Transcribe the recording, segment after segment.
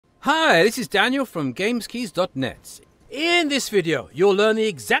Hi, this is Daniel from GamesKeys.net. In this video, you'll learn the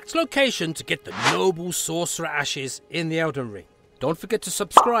exact location to get the Noble Sorcerer Ashes in the Elden Ring. Don't forget to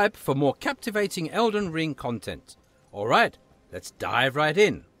subscribe for more captivating Elden Ring content. Alright, let's dive right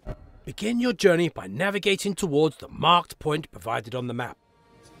in. Begin your journey by navigating towards the marked point provided on the map.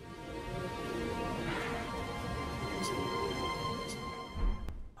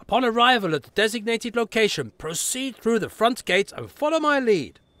 Upon arrival at the designated location, proceed through the front gate and follow my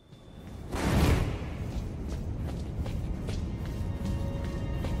lead.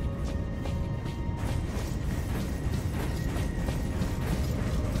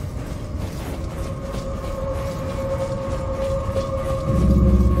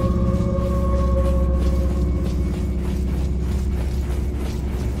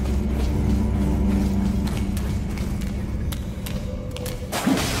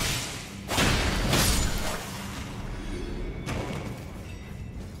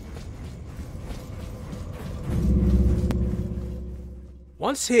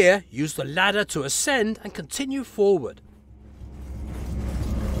 Once here, use the ladder to ascend and continue forward.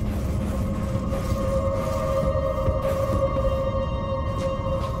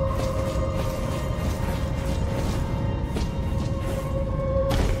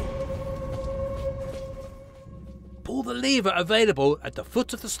 Pull the lever available at the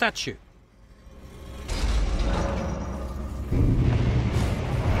foot of the statue.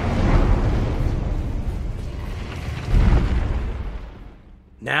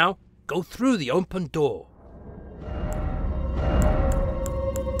 Now, go through the open door.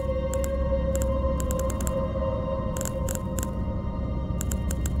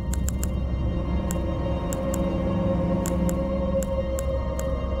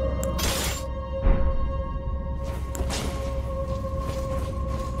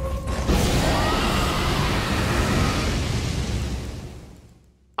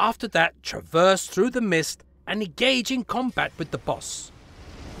 After that, traverse through the mist and engage in combat with the boss.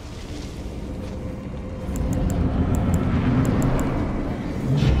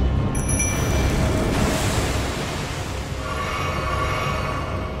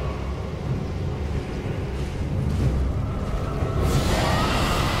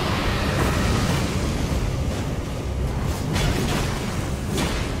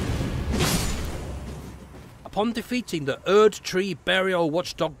 Upon defeating the Erd Tree Burial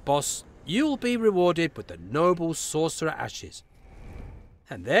Watchdog boss, you'll be rewarded with the Noble Sorcerer Ashes.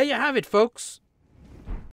 And there you have it, folks.